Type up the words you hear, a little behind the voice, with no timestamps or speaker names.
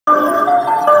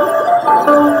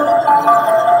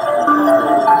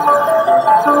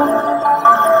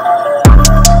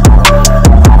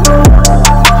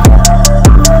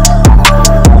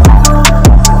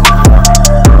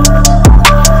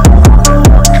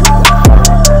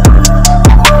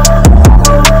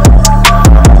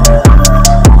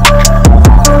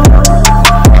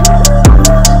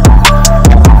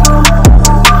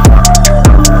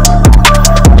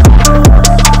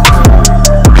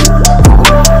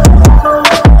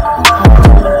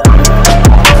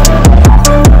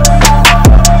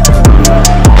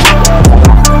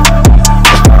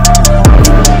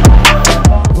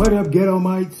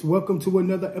welcome to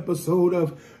another episode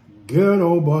of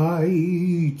Ghetto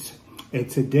Bites. And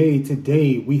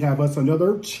today we have us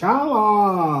another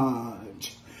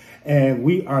challenge. And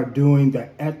we are doing the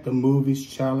At the Movies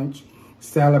challenge,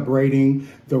 celebrating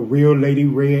the Real Lady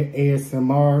Red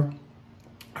ASMR,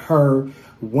 her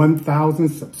 1,000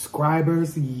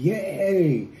 subscribers.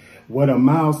 Yay! What a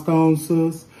milestone,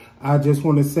 sis. I just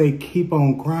want to say, keep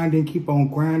on grinding, keep on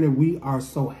grinding. We are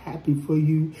so happy for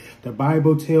you. The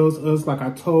Bible tells us, like I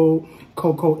told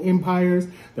Coco Empires,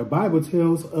 the Bible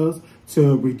tells us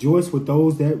to rejoice with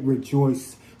those that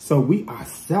rejoice. So we are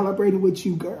celebrating with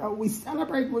you, girl. We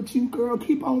celebrate with you, girl.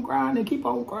 Keep on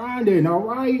grinding, all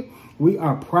right? We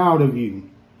are proud of you.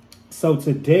 So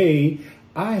today,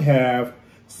 I have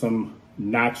some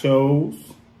nachos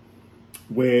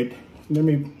with, let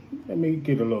me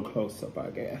get a little close up,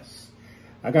 I guess.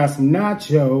 I got some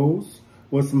nachos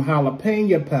with some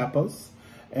jalapeno peppers,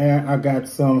 and I got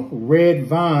some red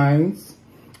vines,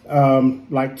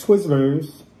 like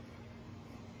Twizzlers,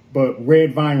 but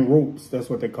red vine ropes, that's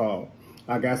what they call.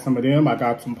 I got some of them. I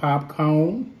got some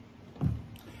popcorn.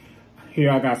 Here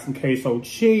I got some queso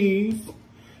cheese,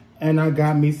 and I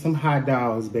got me some hot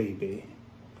dogs, baby,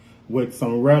 with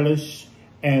some relish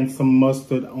and some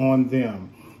mustard on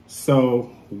them.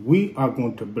 So we are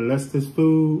going to bless this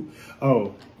food.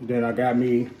 Oh, then I got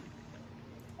me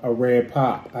a red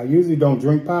pop. I usually don't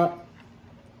drink pop,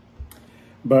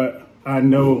 but I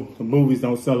know the movies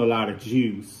don't sell a lot of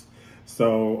juice.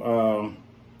 So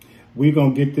we're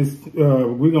going to get this,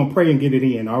 we're going to pray and get it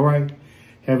in, all right?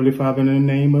 Heavenly Father, in the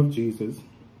name of Jesus,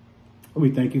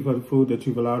 we thank you for the food that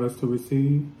you've allowed us to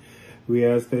receive. We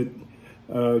ask that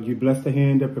you bless the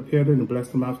hand that prepared it and bless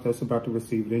the mouth that's about to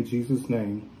receive it. In Jesus'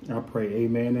 name, I pray.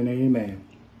 Amen and amen.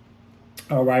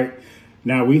 All right.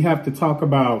 Now we have to talk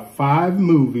about 5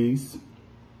 movies,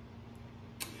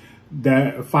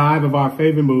 5 of our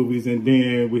favorite movies, and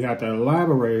then we have to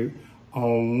elaborate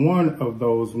on one of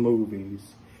those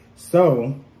movies.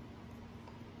 So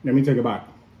let me take a bite.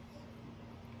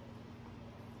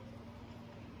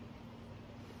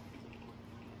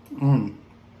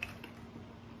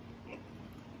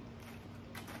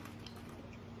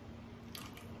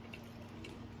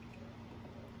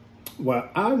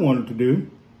 What I wanted to do,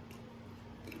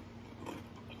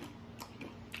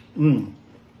 come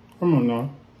on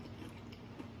now.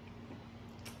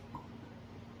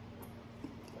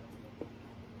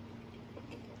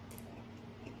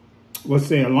 Was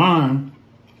say a line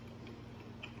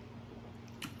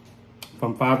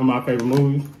from 5 of my favorite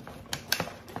movies.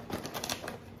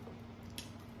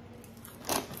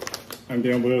 And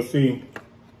then we'll see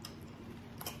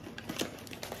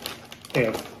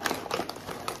if,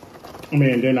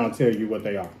 then I'll tell you what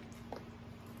they are.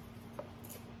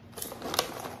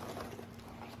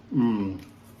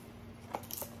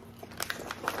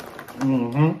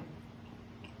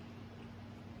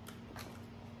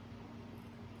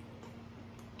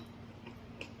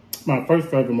 My first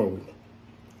favorite movie.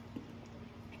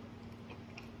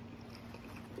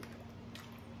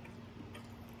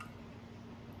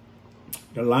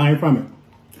 The line from it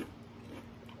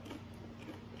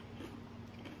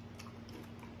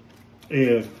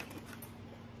is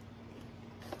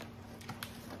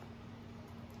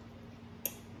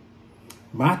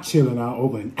my children are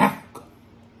over in Africa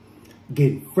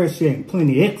getting fresh air and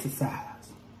plenty of exercise.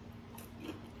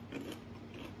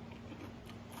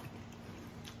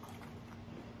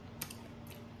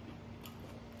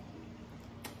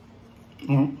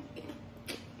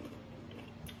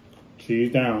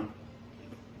 Cheese down.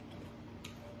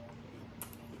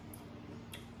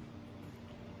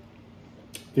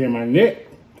 Then my neck.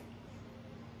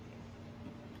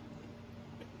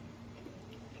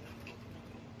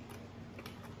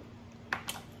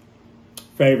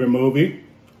 Favorite movie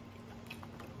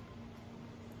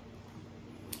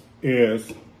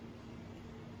is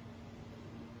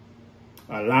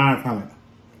a line from it.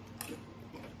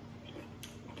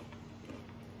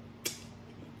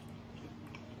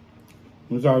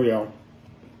 I'm sorry, y'all.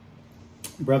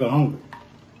 Brother hungry.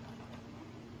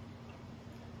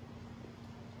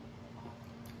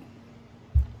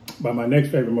 But my next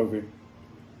favorite movie,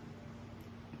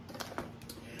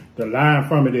 the line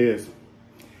from it is,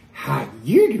 "How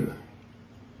you doing?"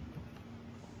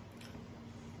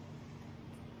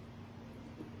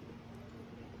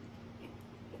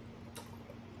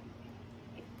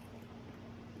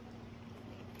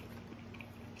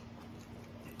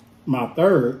 My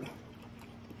third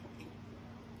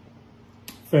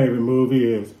favorite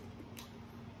movie is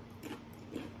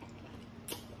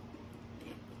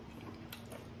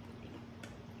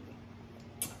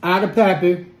Out of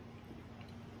Pappy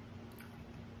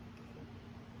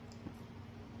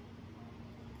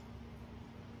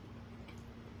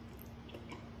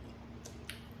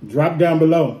Drop down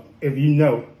below if you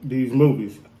know these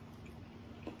movies.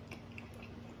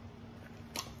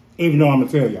 Even though I'm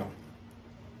going to tell y'all.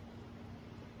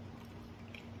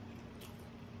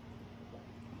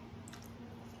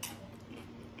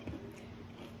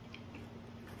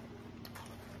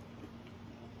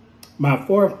 My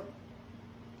fourth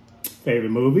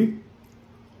favorite movie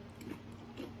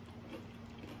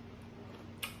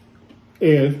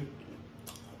is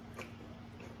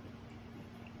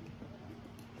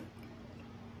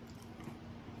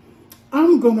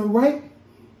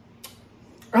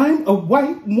I'm a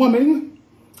white woman,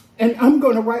 and I'm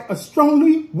going to write a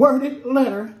strongly worded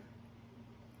letter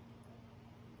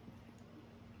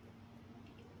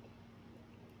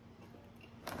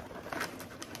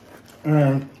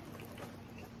and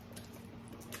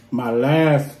my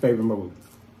last favorite movie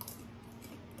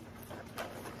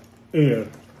is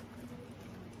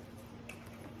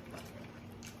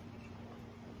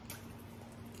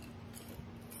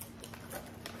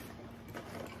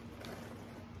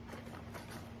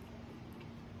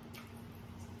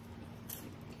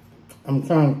I'm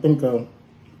trying to think of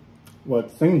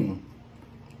what scene.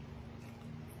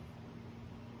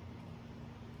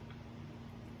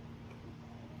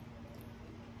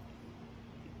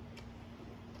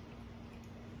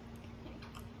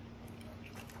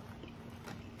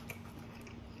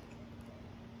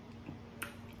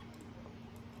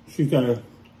 She said,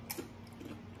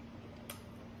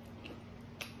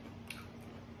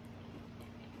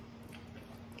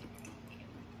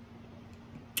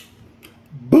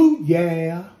 "Boo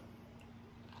yeah."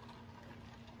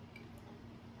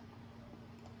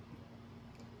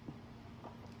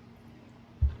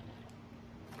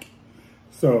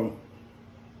 So,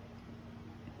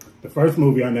 the first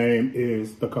movie I named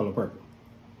is The Color Purple.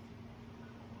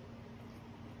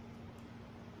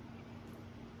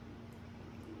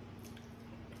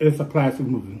 It's a classic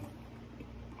movie.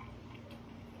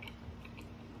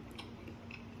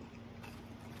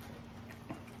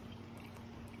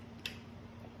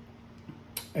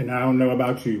 And I don't know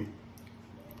about you,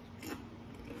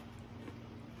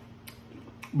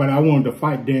 but I wanted to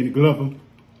fight Danny Glover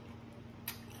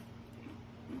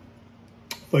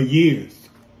for years.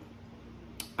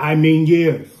 I mean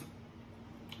years.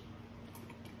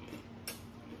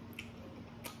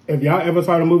 If y'all ever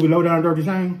saw the movie Low Down Dirty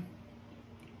Shame,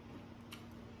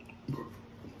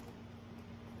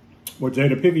 where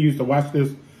Jada Pinkett used to watch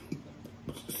this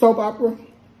soap opera,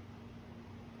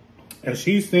 and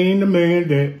she seen the man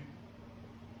that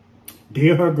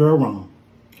did her girl wrong.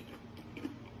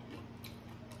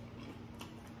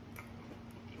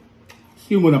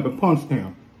 She went up and punched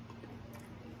him.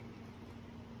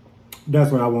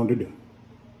 That's what I wanted to do.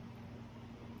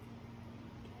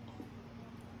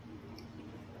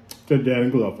 To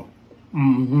Danny Glover.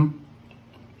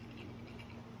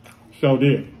 So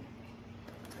did.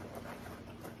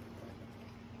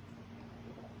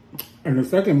 And the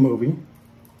second movie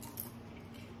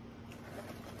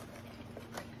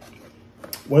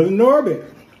was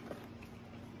Norbit.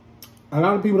 A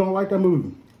lot of people don't like that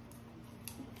movie.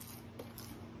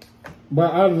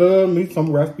 But I love me some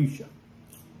Rasputia.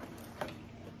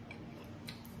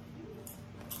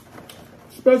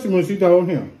 Especially when she told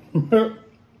him,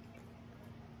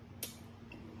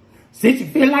 "Since you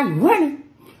feel like running,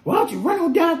 why don't you run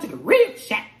on down to the rib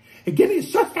shack and give me a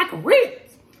short stack of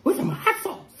ribs with some hot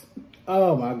sauce?"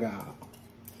 Oh my God.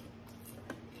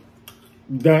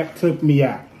 That took me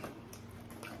out.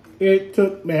 It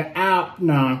took me out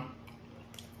now.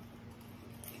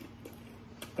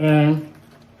 And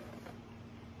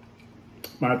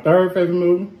my third favorite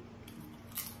movie,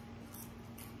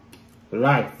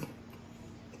 Life.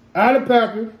 Out of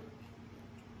Packers.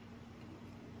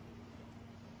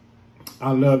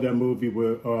 I love that movie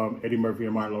with Eddie Murphy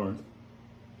and Martin Lawrence.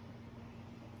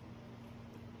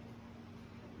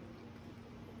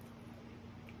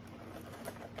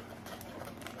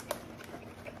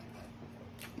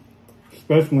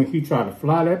 Especially when he tried to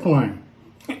fly that plane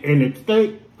and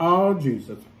escape. Oh,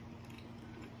 Jesus.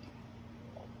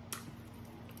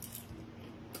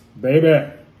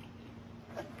 Baby,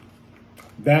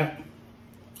 that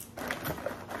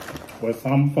was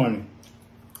something funny.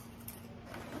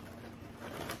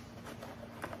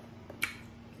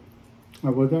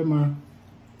 Oh, was that my...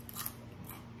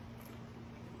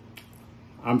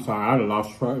 I'm sorry, I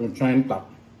lost train of thought.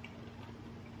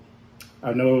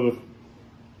 I know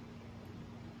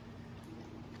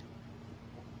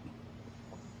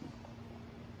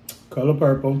Color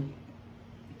Purple,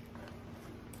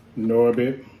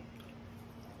 Norbit.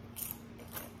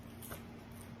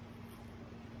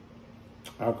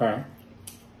 Okay.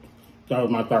 That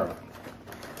was my third.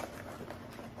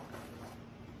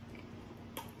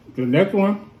 The next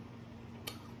one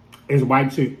is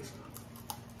white chicks.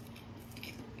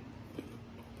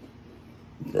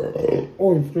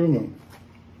 Oh, excuse me.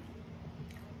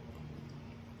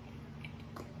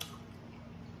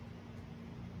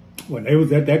 When they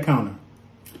was at that counter,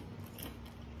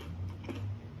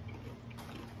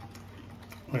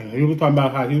 and he was talking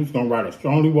about how he was going to write a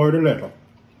strongly worded letter.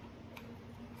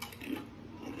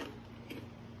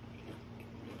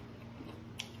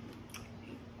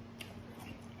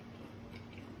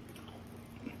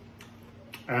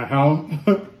 And how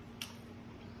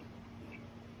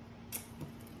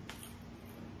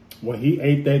when he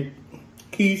ate that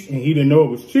quiche and he didn't know it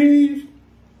was cheese,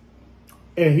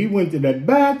 and he went to that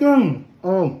bathroom,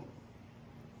 oh,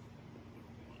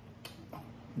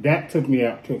 that took me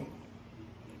out too.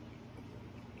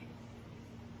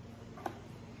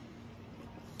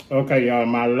 Okay, y'all,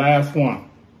 my last one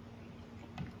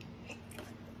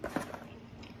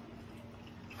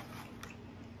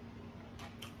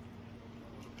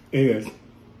is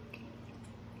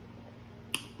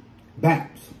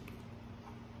Baps.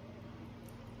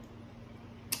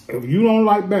 If you don't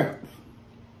like Baps,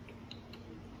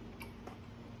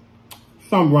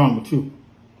 something wrong with you.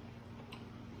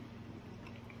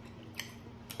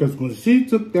 Because when she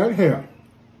took that hair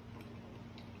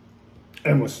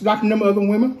and was slapping them other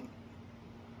women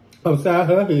upside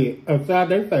her head, upside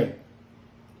their face,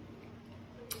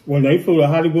 when they flew to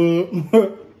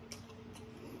Hollywood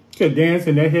to dance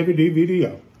in that Heavy D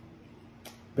video,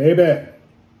 baby,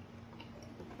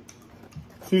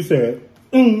 she said,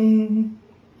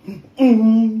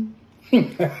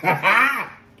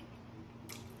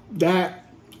 That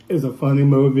is a funny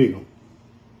movie.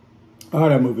 Oh,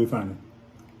 that movie funny.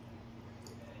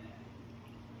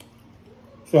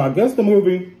 So I guess the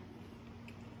movie,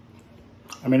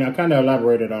 I mean, I kind of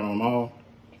elaborated on them all.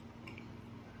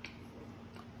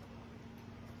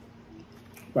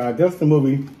 But I guess the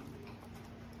movie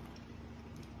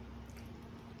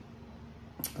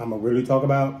I'm going to really talk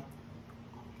about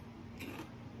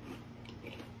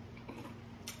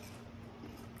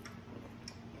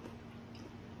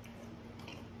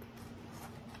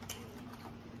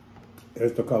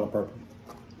is The Color Purple.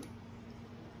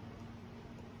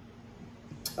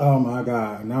 Oh my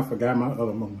God, and I forgot my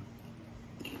other movie.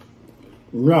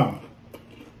 Yeah.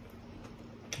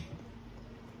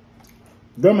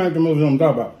 Them ain't the movies I'm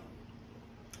talking about.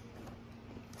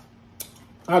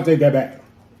 I'll take that back.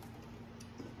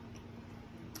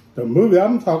 The movie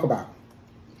I'm talking about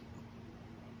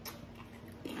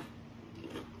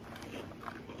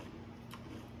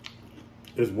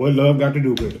is What Love Got to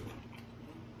Do with It.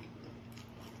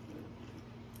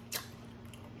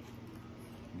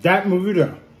 That movie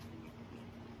there.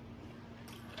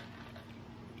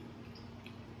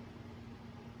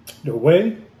 The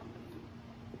way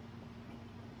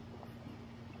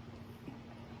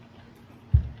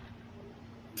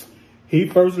he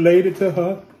first laid it to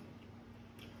her.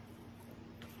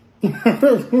 I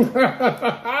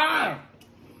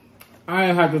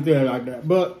ain't have to say it like that,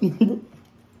 but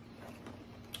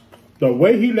the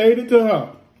way he laid it to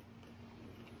her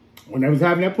when they was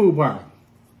having that pool party.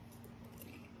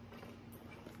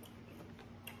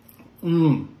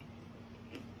 And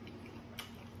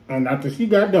after she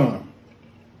got done,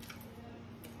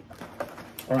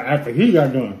 or after he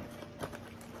got done,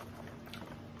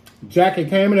 Jackie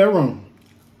came in that room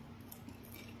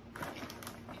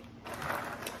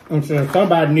and said,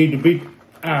 somebody need to be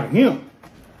out of him.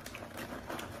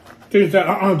 She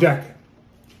said, Jackie.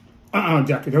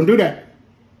 Jackie, don't do that.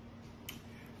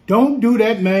 Don't do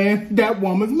that, man. That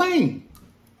woman's man.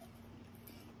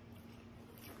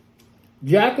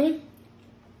 Jackie,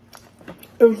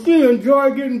 if she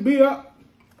enjoy getting beat up,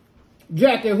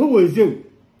 Jackie, who is you?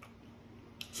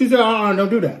 She said, don't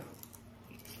do that.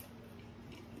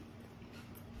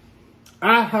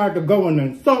 I had to go and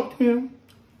insult him.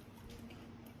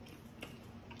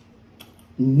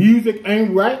 Music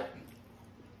ain't right.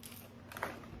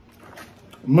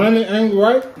 Money ain't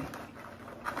right.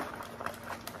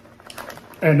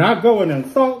 And I go and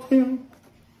insult him.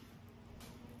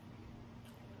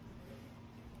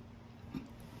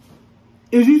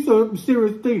 Is you so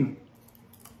serious, Tina?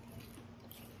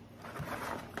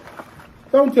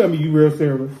 Don't tell me you real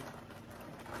serious.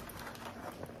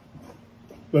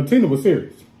 But Tina was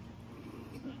serious.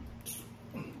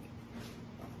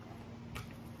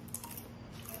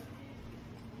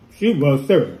 She was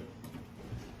serious.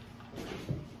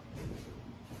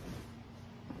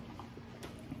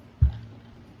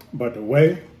 But the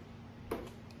way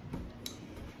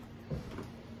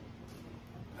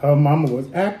her mama was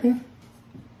acting,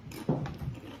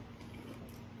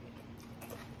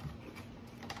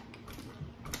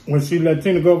 when she let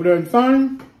Tina go over there and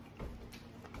sing,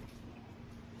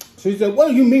 she said, what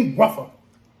do you mean, rougher?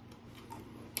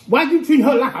 Why you treat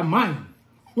her like a man?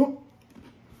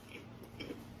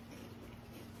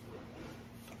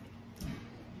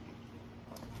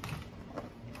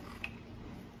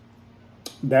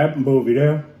 That movie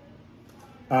there,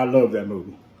 I love that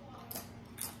movie.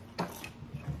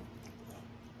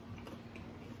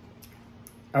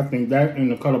 I think that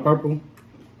and The Color Purple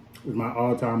is my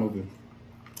all-time movie.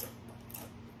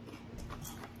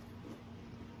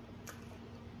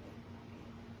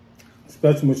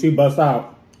 Especially when she busts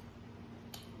out.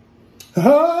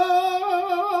 Oh,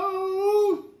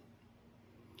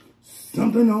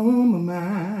 something on my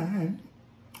mind.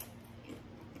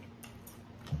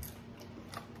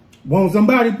 Won't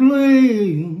somebody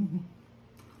please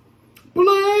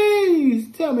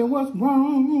tell me what's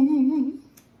wrong?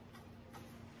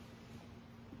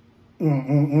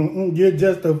 You're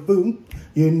just a fool.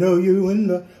 You know you in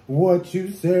the what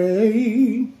you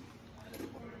say.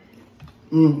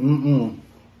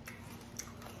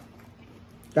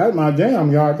 That's my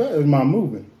jam, y'all. That is my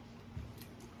movie.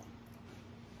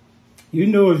 You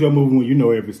know it's your movie when you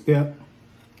know every step.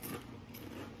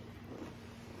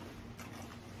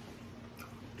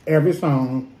 Every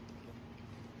song.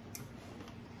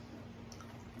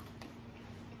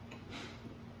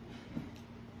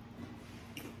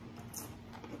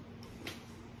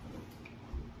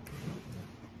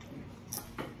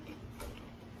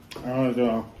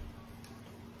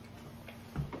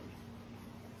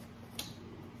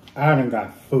 I done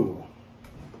got full.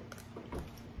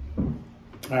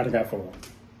 I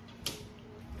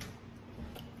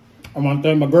want to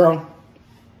thank my girl.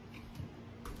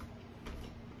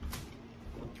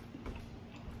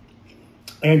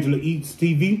 Angela Eats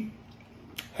TV.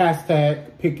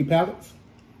 Hashtag Picky Palates.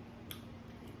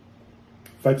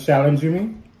 For challenging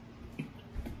me.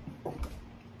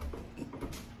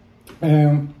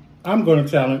 And I'm going to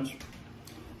challenge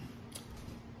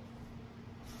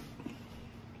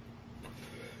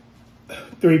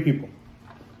three people.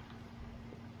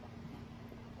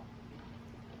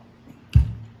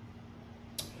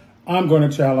 I'm going to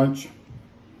challenge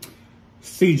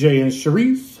CJ and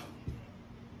Sharice.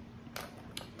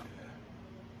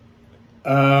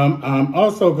 I'm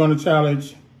also going to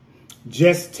challenge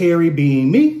Just Terry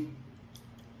Being Me.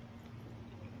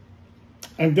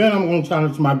 And then I'm going to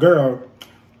challenge my girl,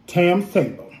 Tam's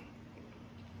Table.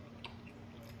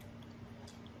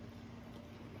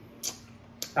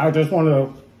 I just want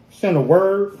to send a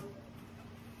word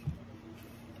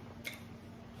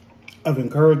of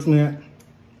encouragement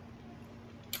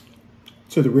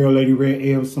to the real Lady Red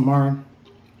L. Samara.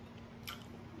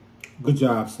 Good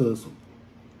job, sis.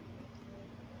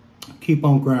 Keep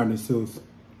on grinding, sis.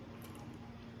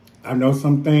 I know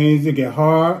some things, it get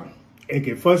hard. It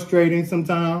get frustrating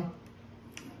sometimes.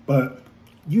 But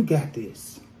you got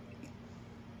this.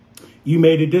 You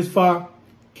made it this far.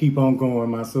 Keep on going,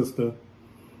 my sister.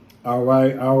 All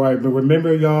right. But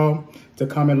remember, y'all, to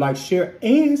comment, like, share,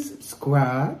 and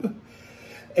subscribe.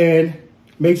 And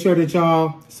make sure that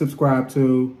y'all subscribe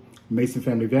to Mason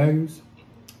Family Values.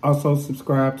 Also,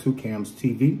 subscribe to Cam's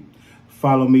TV.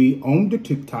 Follow me on the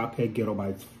TikTok at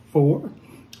GhettoBytes4.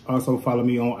 Also, follow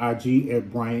me on IG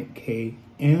at Bryant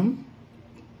KM.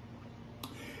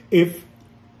 If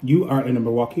you are in the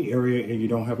Milwaukee area and you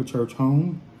don't have a church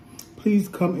home, please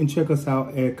come and check us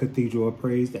out at Cathedral of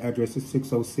Praise. The address is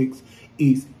 606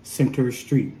 East Center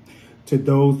Street. To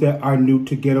those that are new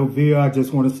to Ghettoville, I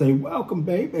just want to say, welcome,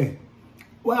 baby.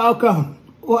 Welcome.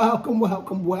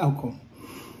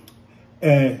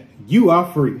 You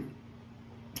are free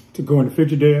to go in the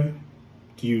refrigerator,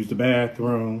 to use the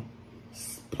bathroom,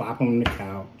 plop on the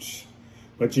couch.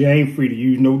 But you ain't free to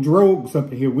use no drugs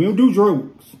up in here. We don't do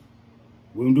drugs.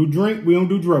 We don't do drink. We don't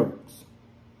do drugs.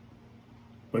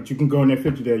 But you can go in that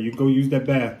refrigerator. You can go use that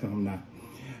bathroom now.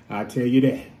 I tell you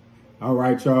that. All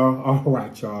right,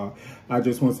 y'all. I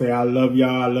just want to say I love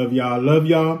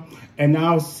y'all. And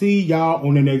I'll see y'all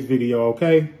on the next video,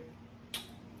 okay?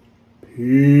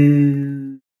 Peace.